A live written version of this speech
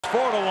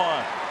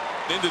4-1.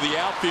 Into the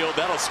outfield,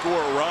 that'll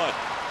score a run.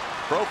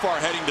 Profar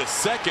heading to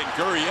second.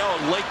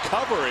 Gurriel late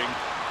covering,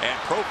 and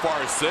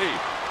Profar is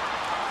safe.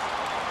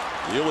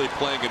 Ely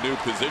playing a new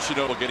position,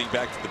 getting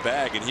back to the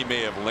bag, and he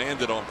may have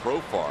landed on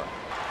Profar.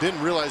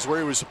 Didn't realize where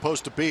he was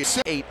supposed to be.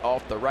 8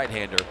 off the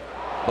right-hander,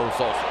 Bo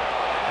Salsa.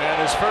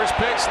 And his first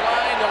pitch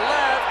line to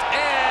left,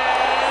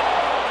 and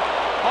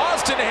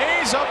Austin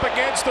Hayes up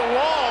against the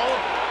wall.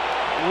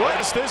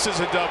 This is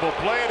a double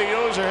play. The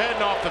O's are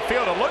heading off the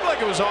field. It looked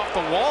like it was off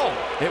the wall.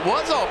 It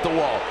was off the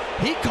wall.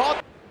 He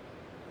caught.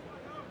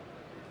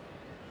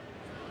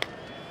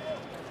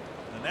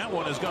 And that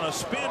one is going to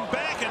spin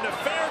back into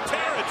fair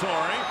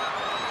territory.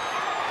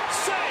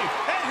 Safe.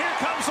 And here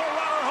comes the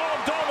runner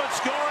home. Dolman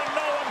scoring.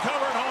 No one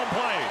covered home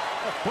plate.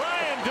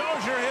 Brian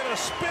Dozier hit a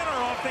spinner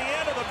off the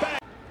end of the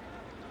bat.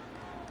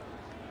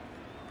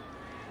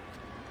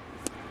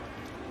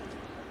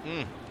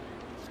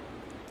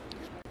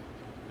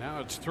 Now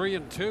it's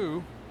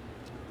 3-2.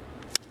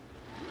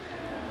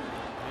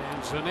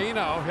 And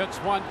Zunino hits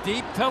one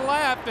deep to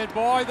left, and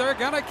boy, they're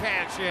going to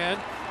cash in.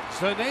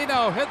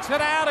 Zunino hits it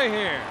out of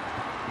here.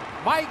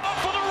 Mike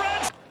for the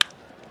Reds.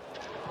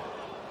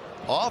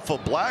 Off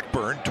of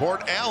Blackburn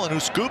toward Allen, who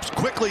scoops,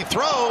 quickly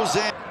throws,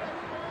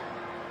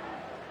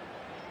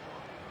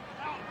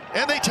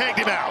 and they tagged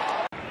him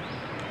out.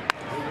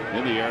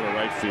 In the air to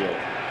right field.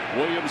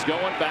 Williams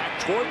going back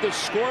toward the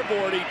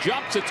scoreboard. He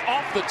jumps. It's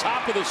off the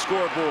top of the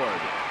scoreboard.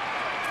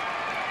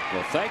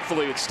 Well,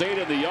 thankfully, it stayed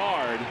in the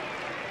yard.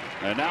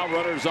 And now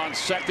runners on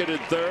second and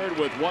third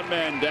with one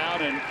man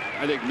down. And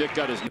I think Nick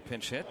got his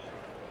Pinch hit.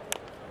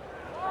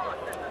 What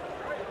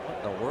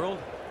in the world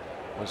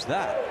was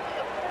that?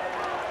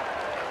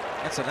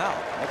 That's an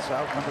out. That's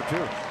out number 2.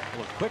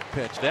 Well, quick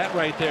pitch. That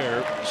right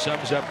there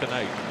sums up the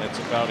night. That's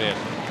about it.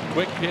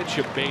 Quick pitch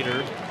of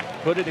Bader.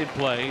 Put it in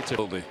play. It's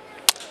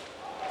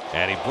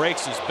and he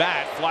breaks his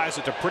bat, flies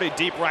it to pretty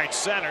deep right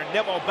center.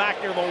 Nimmo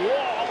back near the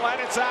wall, and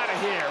it's out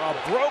of here. A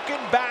broken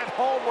bat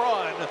home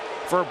run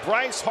for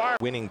Bryce Harper.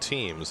 Winning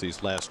teams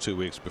these last 2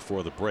 weeks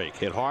before the break.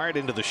 Hit hard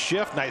into the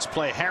shift. Nice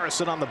play.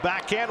 Harrison on the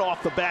backhand,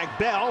 off the bag.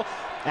 Bell.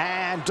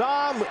 And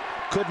Dom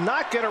could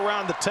not get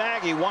around the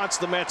tag. He wants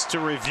the Mets to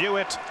review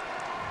it.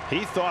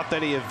 He thought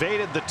that he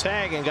evaded the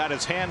tag and got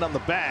his hand on the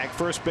bag.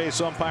 First base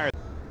umpire.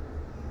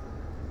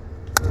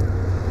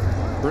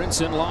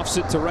 Brinson lofts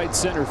it to right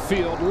center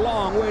field.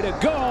 Long way to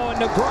go, and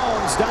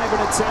Negron's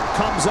diving attempt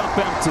comes up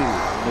empty.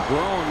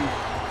 Negron,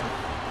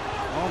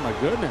 oh my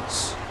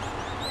goodness.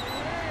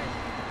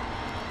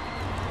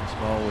 This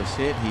ball was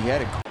hit. He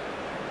had it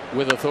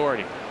with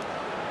authority.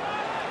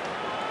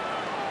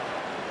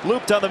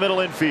 Looped on the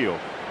middle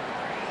infield.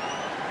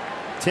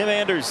 Tim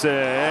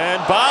Anderson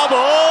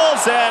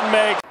bobbles and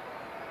makes.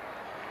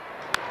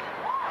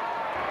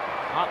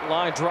 Hot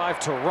line drive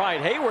to right.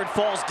 Hayward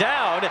falls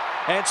down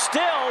and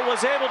still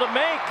was able to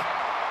make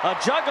a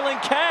juggling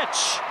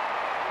catch.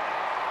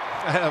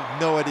 I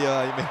have no idea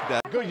how you make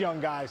that. Good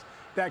young guys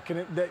that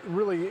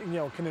really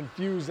can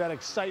infuse that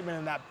excitement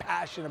and that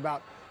passion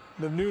about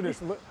the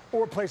newness,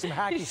 or play some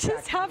hacky. He's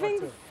just having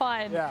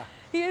fun. Yeah,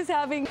 he is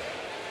having.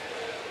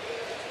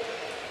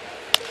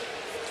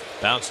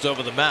 Bounced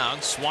over the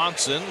mound.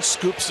 Swanson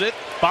scoops it,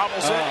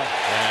 bobbles it,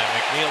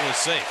 and McNeil is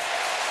safe.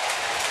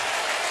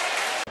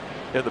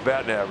 In the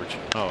batting average.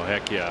 Oh,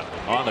 heck yeah.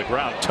 On the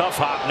ground. Tough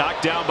hop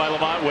knocked down by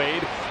Lamont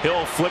Wade.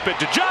 He'll flip it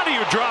to Johnny,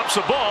 who drops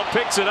the ball,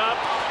 picks it up,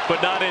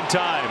 but not in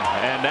time.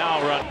 And now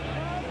run.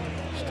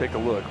 Let's take a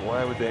look.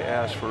 Why would they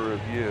ask for a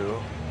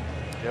review?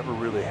 Never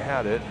really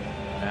had it.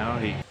 Now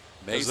he.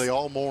 As they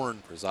all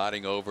mourn.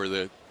 Presiding over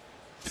the.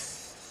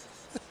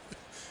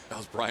 That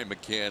was Brian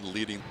McCann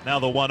leading. Now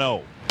the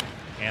 1-0.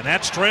 And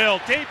that's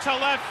trailed deep to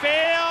left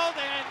field,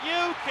 and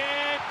you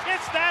can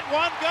kiss that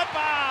one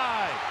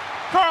goodbye.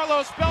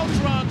 Carlos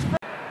Beltran's.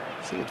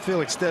 See what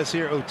Felix does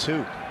here,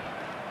 0-2.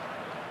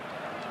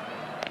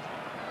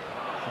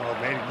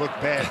 Oh, made him look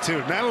bad, too.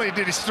 Not only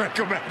did he strike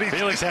him out, he's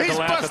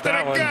busting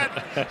a gut.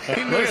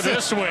 Look at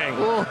this swing.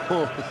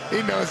 Oh,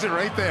 he knows it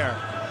right there.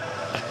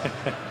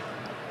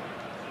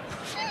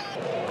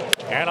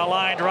 And a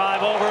line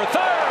drive over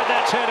third.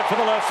 That's headed for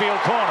the left field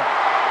corner.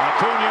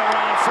 Acuna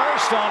around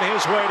first on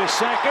his way to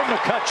second.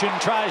 McCutchen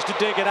tries to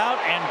dig it out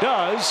and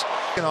does.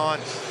 On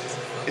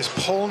is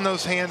pulling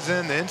those hands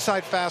in, the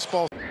inside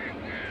fastball.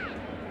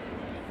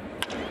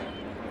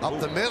 Up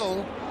the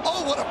middle.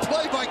 Oh, what a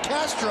play by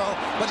Castro,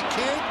 but he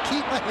can't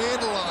keep a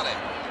handle on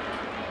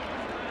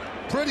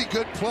it. Pretty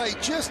good play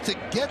just to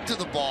get to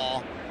the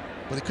ball,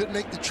 but he couldn't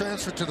make the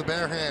transfer to the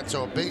bare hand,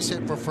 so a base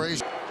hit for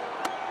Frazier.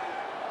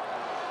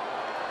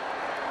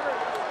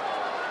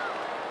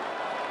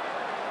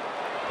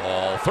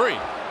 Ball 3.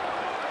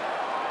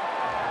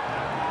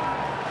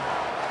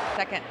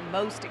 Second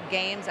most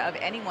games of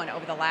anyone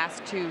over the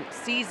last 2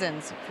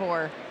 seasons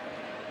for.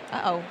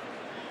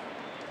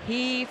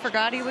 He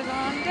forgot he was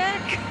on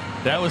deck.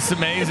 That was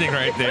amazing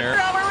right there.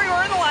 Where we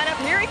were in the lineup.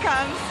 Here he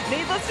comes.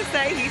 Needless to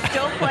say, he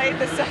still played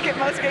the second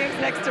most games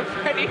next to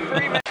Freddie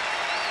Freeman.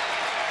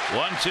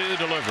 1-2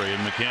 delivery,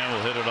 and McCann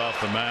will hit it off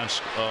the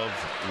mask of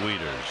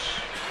Wieters.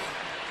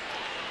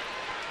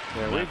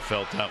 Yeah, Matt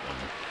felt that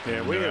one.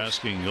 Yeah, we're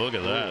asking. Look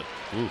at that.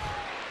 Oof,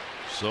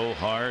 so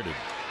hard.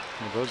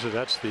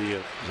 That's the.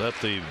 Is that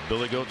the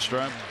Billy Goat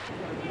strap?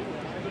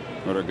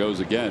 Runner goes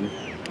again.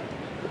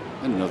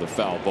 And another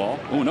foul ball.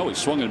 Oh no, he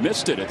swung and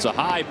missed it. It's a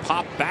high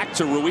pop back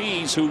to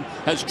Ruiz, who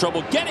has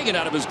trouble getting it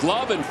out of his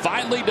glove and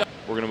finally does.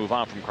 We're going to move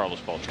on from Carlos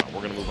Beltran. We're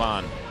going to move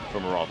on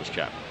from Aroldis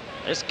Chapman.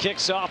 This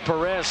kicks off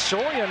Perez.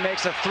 Soria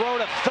makes a throw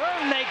to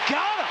third, and they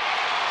got him.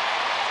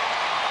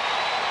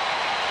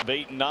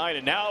 8 and 9,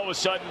 and now all of a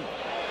sudden,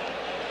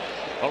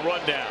 a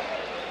rundown.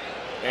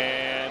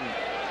 And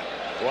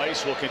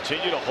Bryce will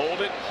continue to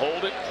hold it,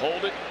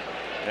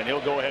 and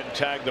he'll go ahead and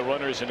tag the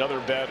runners.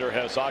 Another batter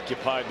has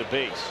occupied the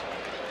base.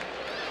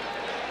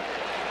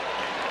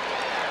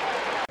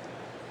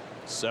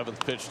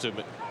 7th pitch to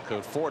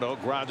Conforto,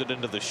 grounded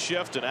into the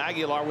shift, and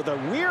Aguilar with a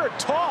weird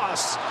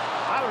toss.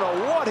 I don't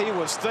know what he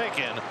was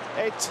thinking.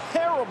 A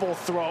terrible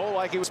throw,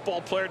 like he was a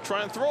ball player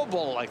trying to throw a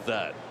ball like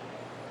that.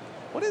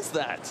 What is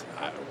that?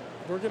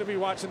 We're going to be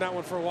watching that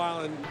one for a while.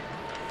 And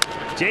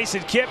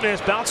Jason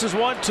Kipnis bounces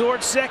one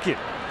towards second.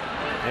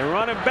 They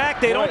run him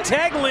back. They don't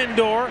tag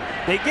Lindor.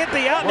 They get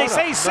the out, and they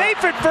say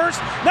safe at first.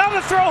 Now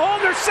the throw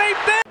home. They're safe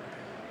there.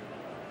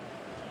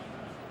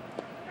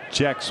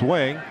 Check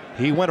swing.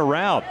 He went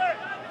around.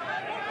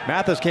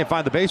 Mathis can't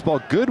find the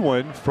baseball.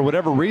 Goodwin, for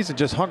whatever reason,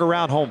 just hung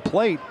around home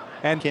plate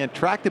and can't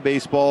track the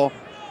baseball.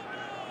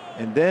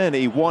 And then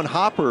a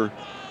one-hopper.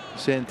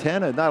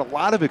 Santana, not a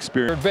lot of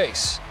experience. Third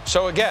base.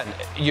 So again,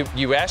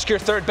 you ask your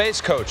third base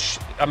coach,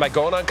 am I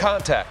going on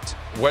contact?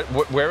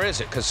 Where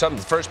is it? Because some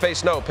first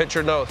base no,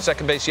 pitcher no,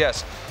 second base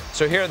yes.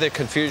 So here the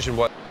confusion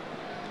was.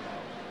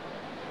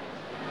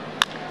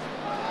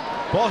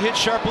 Ball hit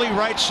sharply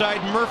right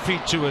side.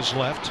 Murphy to his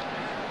left.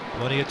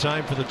 Plenty of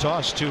time for the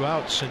toss. 2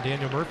 outs, and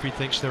Daniel Murphy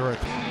thinks there are.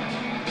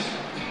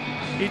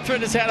 He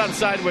turned his hat on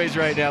sideways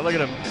right now. Look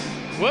at him.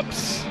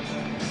 Whoops.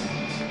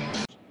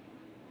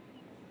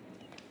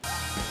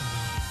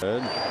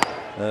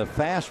 A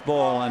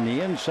fastball on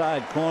the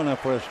inside corner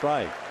for a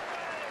strike.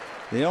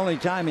 The only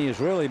time he's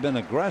really been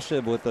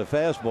aggressive with the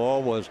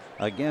fastball was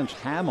against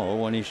Hamill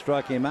when he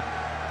struck him out.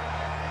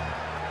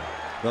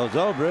 So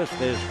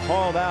Zobrist is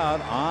called out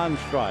on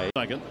strike.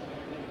 Second.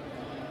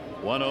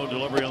 1-0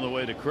 delivery on the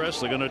way to Chris.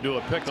 They're going to do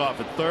a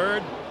pickoff at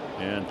third,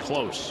 and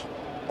close.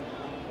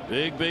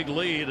 Big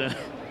lead.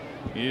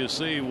 You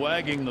see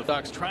wagging the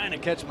Sox trying to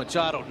catch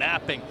Machado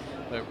napping,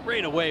 but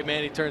right away,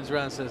 man, he turns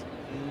around and says,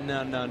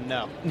 no,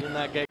 you're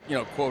not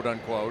getting, quote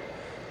unquote.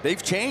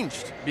 They've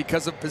changed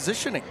because of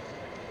positioning.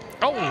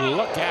 Oh,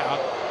 look out.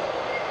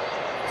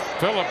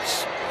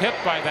 Phillips hit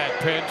by that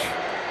pitch.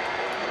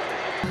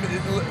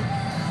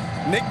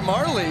 Nick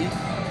Marley,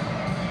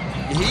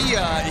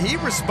 he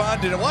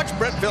responded. And watch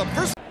Brett Phillips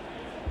first.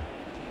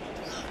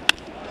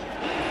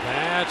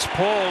 That's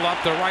pulled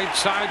up the right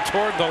side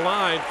toward the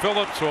line.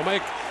 Phillips will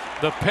make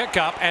the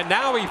pickup, and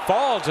now he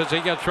falls as he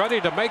gets ready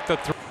to make the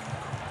throw.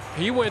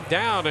 He went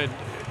down, and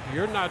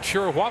you're not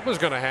sure what was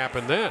going to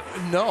happen then.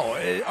 No,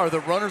 are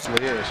the runners?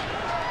 It is.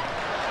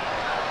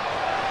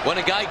 When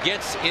a guy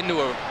gets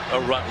into a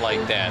rut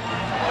like that,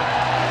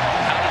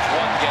 how does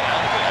one get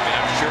out of it? I mean,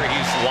 I'm sure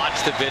he's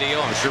watched the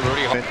video. I'm sure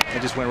Rudy.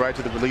 It just went right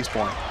to the release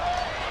point.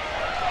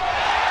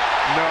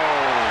 No.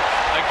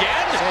 Again?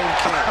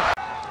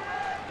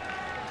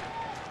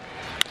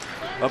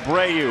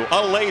 Abreu,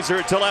 a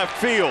laser to left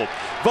field.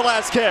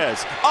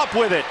 Velasquez up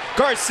with it.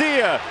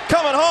 Garcia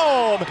coming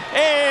home,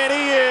 and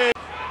he is.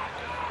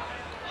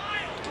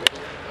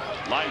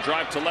 Line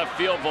drive to left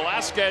field.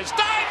 Velasquez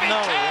diving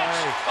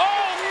catch.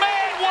 Oh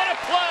man, what a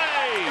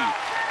play!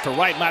 To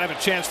right might have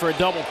a chance for a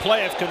double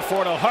play if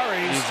Conforto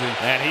hurries,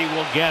 and he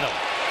will get him.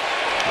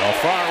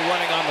 Alfaro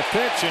running on the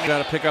pitch, and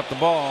got to pick up the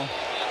ball.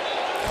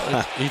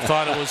 He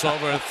thought it was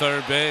over at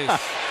third base.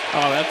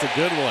 Oh, that's a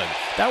good one.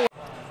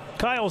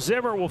 Kyle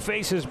Zimmer will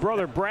face his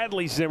brother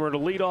Bradley Zimmer to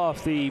lead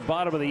off the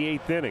bottom of the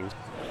 8th inning.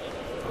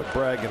 With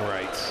bragging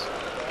rights.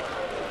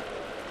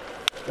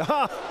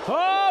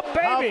 Oh,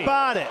 baby! How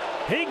about it?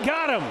 He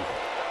got him.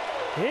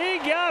 He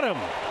got him.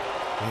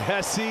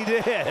 Yes, he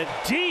did.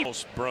 Deep.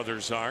 Most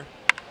brothers are.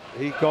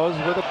 He goes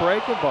with a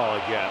breaking ball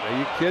again. Are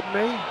you kidding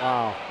me?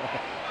 Wow.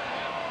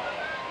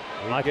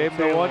 He gave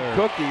him the one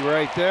cookie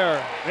right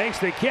there. Makes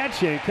the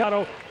catch in.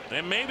 Cotto.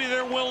 And maybe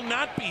there will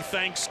not be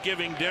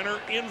Thanksgiving dinner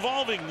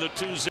involving the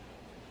two.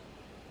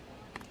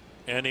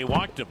 And he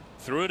walked him,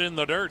 threw it in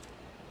the dirt.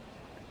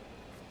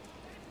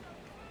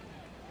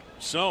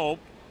 So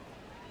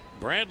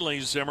Bradley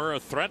Zimmer a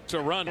threat to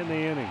run in the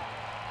inning.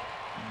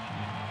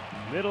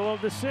 Middle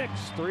of the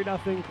 6th,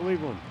 3-0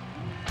 Cleveland.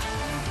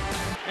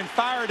 And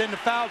fired into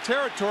foul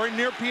territory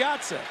near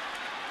Piazza.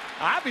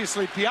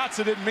 Obviously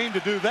Piazza didn't mean to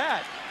do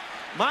that.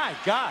 My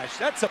gosh,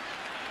 that's a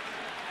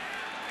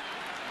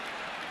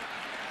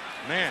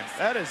man,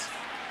 that is,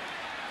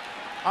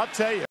 I'll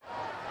tell you.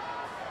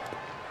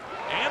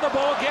 And the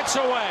ball gets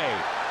away.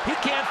 He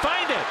can't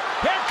find it.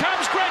 Here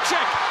comes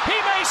Grichuk. He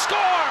may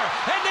score.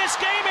 And this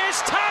game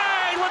is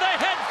tied with a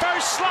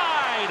head-first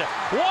slide.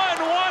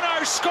 1-1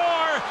 our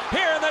score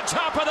here in the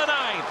top of the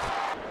 9th.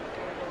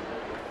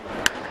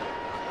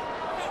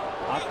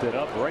 Popped it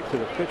up right to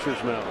the pitcher's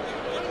mound.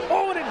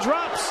 Oh, and it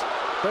drops.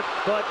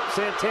 But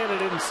Santana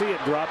didn't see it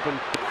dropping.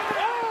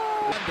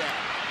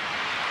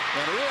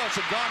 And Rios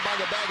had gone by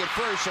the bag at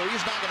first, so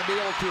he's not going to be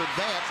able to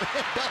advance.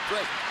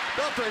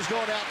 Beltre's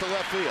going out to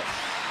left field.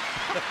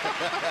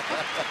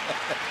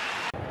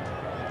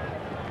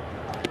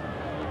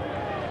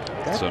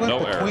 That So went no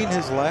between error.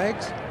 his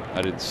legs.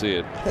 I didn't see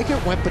it. I think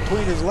it went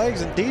between his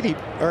legs, and Didi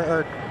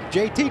or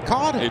JT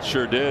caught it. It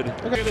sure did.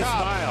 Look at the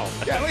smile.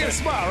 Yeah, look at the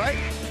smile, right?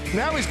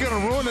 Now he's going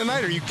to ruin the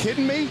night. Are you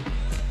kidding me?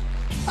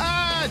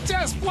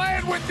 Just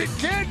playing with the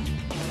kid.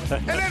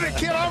 And then the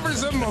kid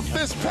offers him a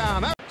fist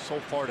pound. So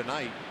far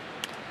tonight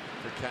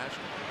for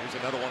Cashman. Here's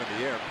another one in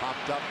the air.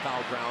 Popped up,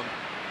 foul ground,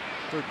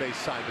 third base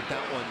side, but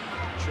that one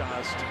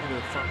just into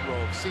the front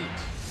row of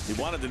seats. He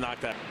wanted to knock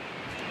that,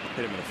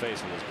 hit him in the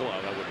face with his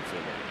glove. That wouldn't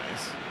feel very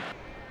nice.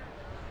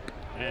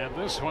 And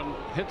this one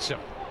hits him.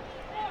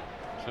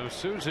 So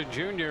Souza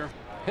Jr.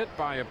 hit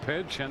by a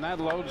pitch, and that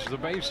loads the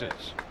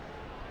bases.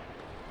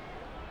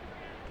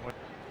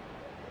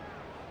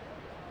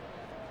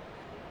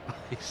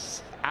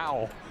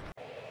 Ow.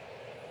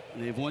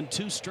 They've won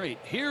 2 straight.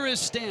 Here is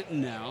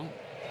Stanton now.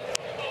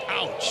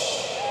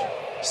 Ouch.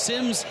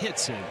 Sims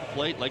hits him.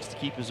 Plate likes to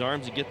keep his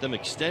arms and get them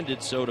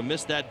extended, so to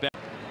miss that bat.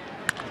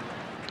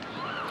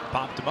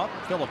 Popped him up.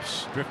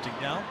 Phillips drifting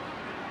down.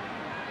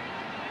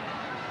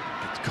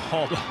 It's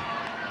called.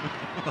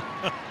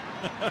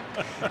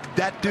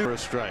 That dude for a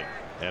strike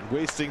and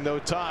wasting no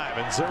time,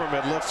 and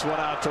Zimmerman lifts one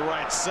out to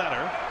right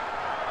center.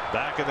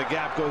 Back in the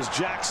gap goes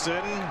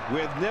Jackson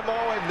with Nimmo,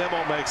 and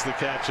Nimmo makes the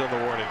catch on the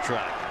warning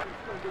track.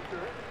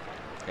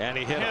 And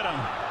he hit him.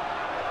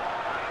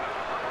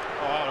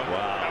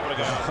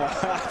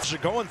 Wow. They're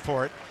going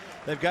for it.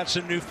 They've got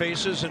some new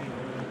faces, and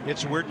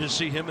it's weird to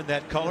see him in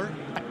that color.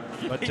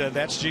 But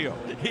that's Gio.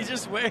 He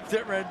just waved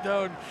at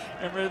Rendon,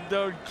 and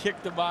Rendon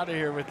kicked him out of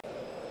here with.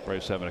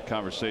 Braves having a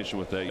conversation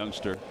with that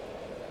youngster.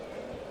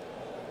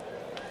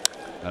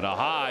 And a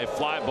high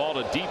fly ball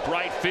to deep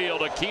right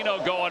field.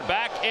 Aquino going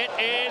back. It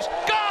is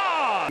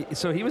gone.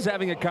 So he was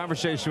having a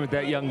conversation with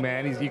that young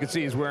man. You can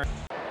see he's wearing.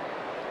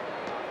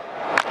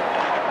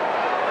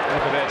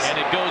 And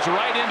it goes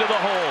right into the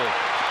hole.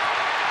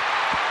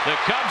 The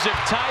Cubs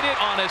have tied it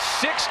on a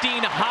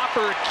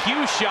 16-hopper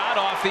cue shot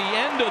off the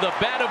end of the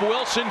bat of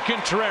Wilson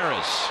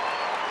Contreras.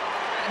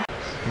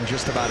 In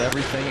just about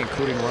everything,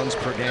 including runs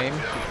per game.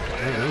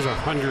 Hey, there's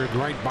 100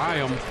 right by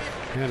him,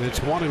 and it's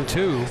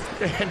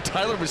 1-2. And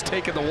Tyler was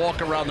taking the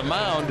walk around the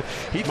mound.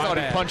 He thought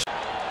he punched.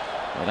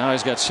 Well, now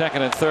he's got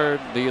second and third.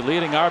 The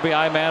leading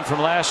RBI man from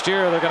last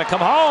year. They're going to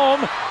come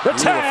home. The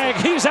tag.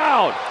 He's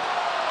out.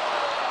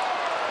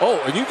 Oh,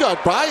 and you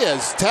got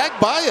Baez. Tag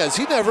Baez.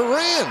 He never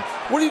ran.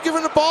 What are you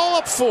giving the ball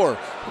up for?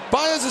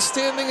 Baez is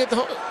standing in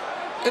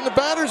the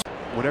batter's.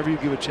 Whenever you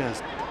give a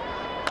chance,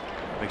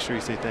 make sure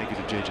you say thank you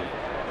to JJ.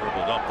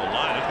 Dribbled up the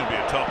line. It's going to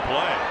be a tough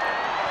play.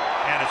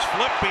 And it's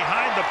flipped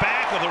behind the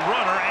back of the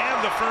runner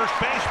and the first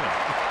baseman.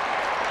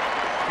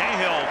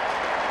 Cahill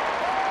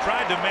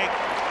tried to make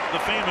the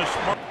famous.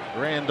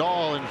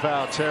 Grandal in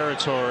foul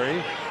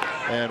territory.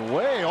 And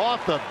way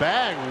off the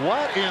bag.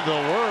 What in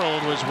the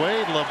world was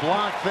Wade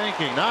LeBlanc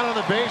thinking? Not on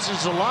the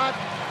bases a lot.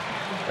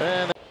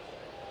 And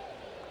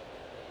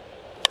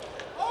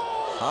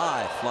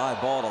High fly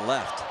ball to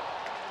left.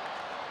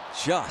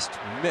 Just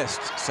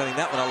missed, sending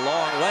that one a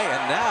long way.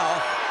 And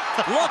now,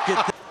 look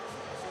at that.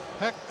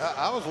 heck,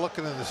 I was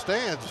looking in the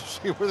stands to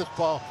see where this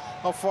ball,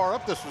 how far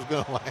up this was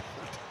going to land.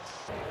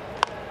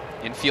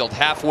 Infield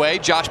halfway.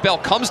 Josh Bell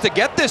comes to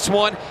get this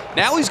one.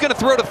 Now he's going to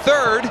throw to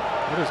third.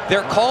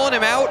 They're calling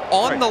him out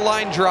on the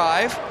line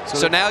drive.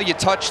 So now you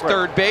touch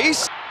third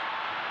base.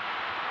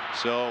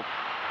 So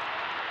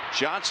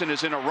Johnson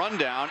is in a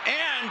rundown,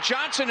 and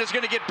Johnson is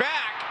going to get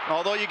back.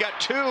 Although you got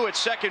 2 at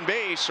second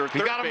base, or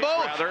third base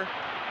rather,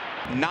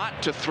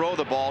 not to throw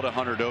the ball to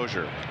Hunter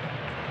Dozier.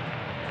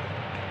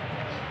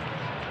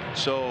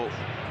 So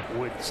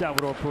with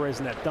Salvador Perez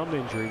and that thumb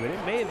injury, but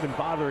it may have been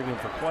bothering him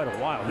for quite a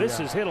while. This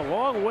is hit a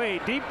long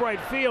way, deep right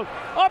field,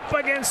 up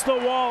against the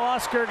wall.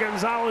 Oscar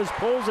Gonzalez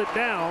pulls it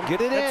down.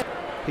 Get it in.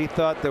 He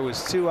thought there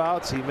was 2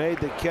 outs. He made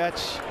the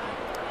catch.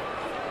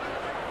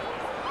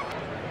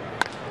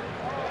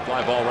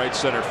 Fly ball right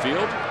center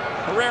field.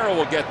 Herrera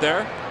will get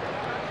there.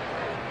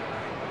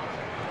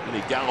 And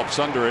he gallops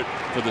under it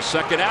for the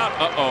second out.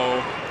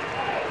 Uh-oh.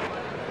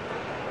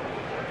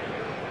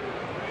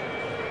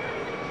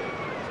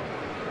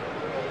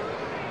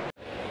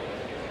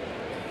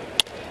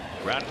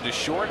 Grounded to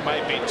short,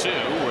 might be 2.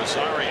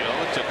 Rosario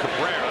to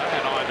Cabrera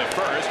and on to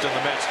first, and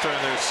the Mets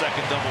turn their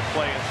second double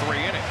play in 3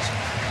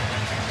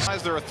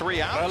 innings. There are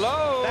 3 outs.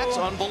 Hello. That's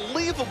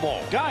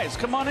unbelievable. Guys,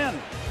 come on in.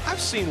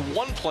 I've seen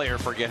one player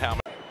forget how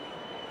many.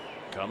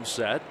 Comes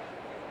set.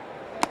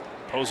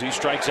 Posey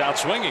strikes out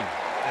swinging.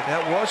 And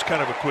that was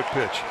kind of a quick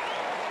pitch.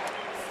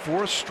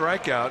 4th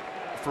strikeout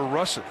for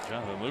Russell.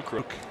 Jonathan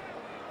Lucroy.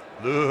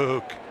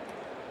 Luke.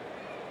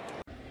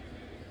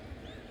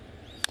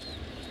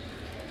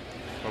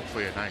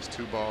 Hopefully a nice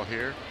 2-ball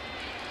here.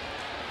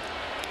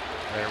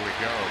 There we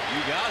go.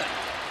 You got it.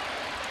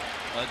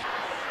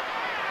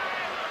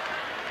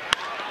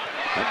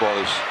 That ball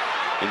is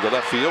into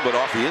left field, but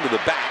off the end of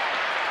the bat.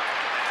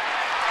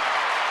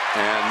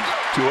 And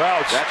 2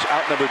 outs. That's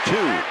out number 2.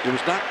 It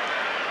was not.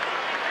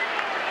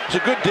 It's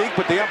a good dig,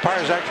 but the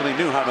umpires actually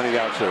knew how many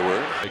outs there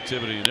were.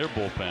 Activity in their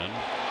bullpen.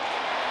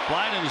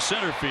 Flying into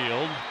center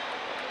field.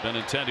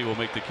 Benintendi will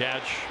make the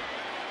catch.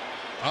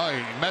 Oh,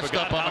 he messed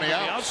up on the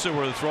outs. There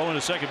were throwing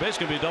to second base.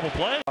 Going to be a double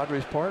play.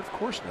 Padres part? Of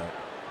course not.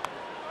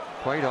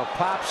 Cueto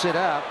pops it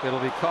up. It'll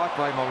be caught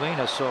by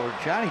Molina. So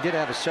Johnny did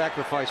have a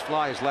sacrifice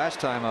fly his last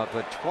time up,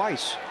 but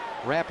twice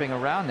wrapping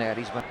around that.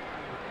 He's been.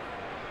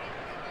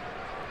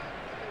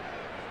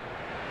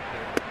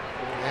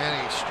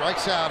 And he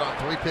strikes out on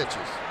 3 pitches.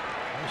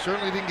 He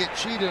certainly didn't get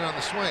cheated on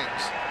the swings.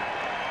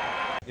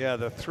 Yeah,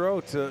 the throw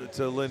to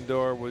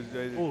Lindor was.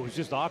 It was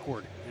just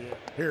awkward. Yeah,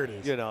 here it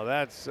is. You know,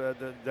 that's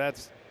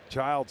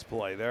child's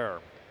play there.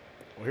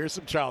 Well, here's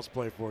some child's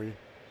play for you.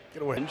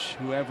 Get away.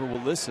 Whoever will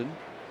listen.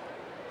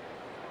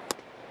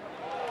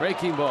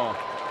 Breaking ball.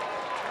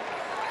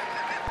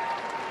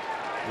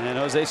 And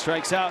Jose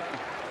strikes out.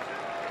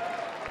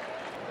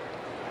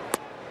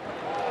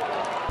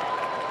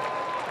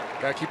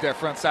 Got to keep that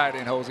front side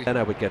in, Jose. And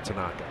I would get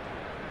Tanaka.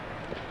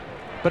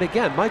 But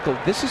again, Michael,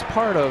 this is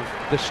part of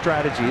the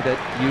strategy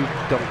that you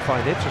don't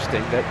find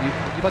interesting.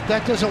 But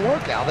that doesn't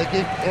work, Al. They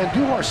give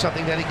Andujar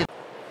something that he can.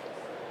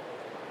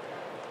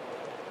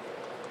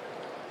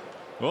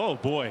 Oh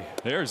boy,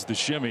 there's the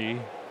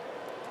shimmy.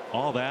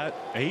 All that.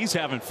 He's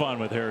having fun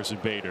with Harrison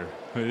Bader.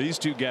 These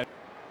two guys.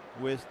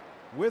 With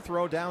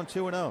Withrow down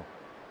 2-0.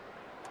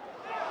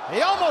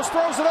 He almost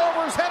throws it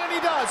over his head, and he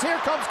does. Here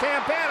comes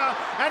Campana,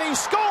 and he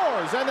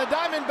scores, and the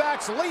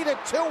Diamondbacks lead it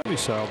 2. We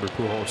saw Albert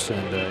Pujols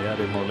and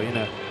Yadier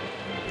Molina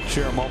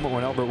share a moment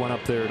when Albert went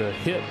up there to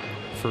hit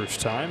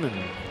first time,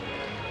 and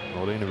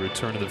Molina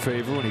returned the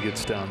favor when he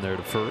gets down there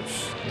to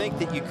first. I think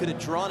that you could have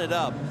drawn it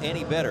up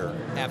any better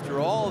after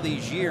all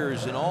these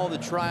years and all the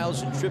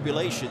trials and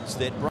tribulations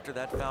that. After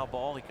that foul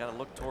ball, he kind of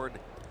looked toward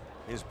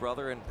his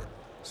brother and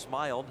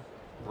smiled.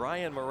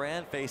 Brian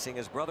Moran facing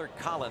his brother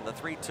Colin, the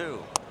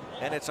 3-2.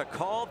 And it's a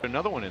call.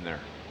 Another one in there.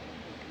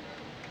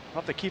 I'll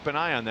have to keep an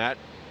eye on that.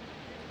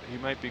 He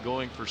might be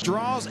going for.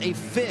 Draws a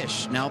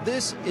fish. Now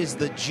this is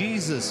the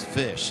Jesus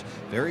fish.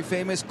 Very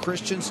famous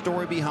Christian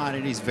story behind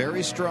it. He's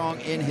very strong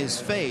in his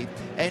faith.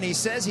 And he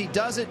says he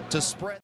does it to spread.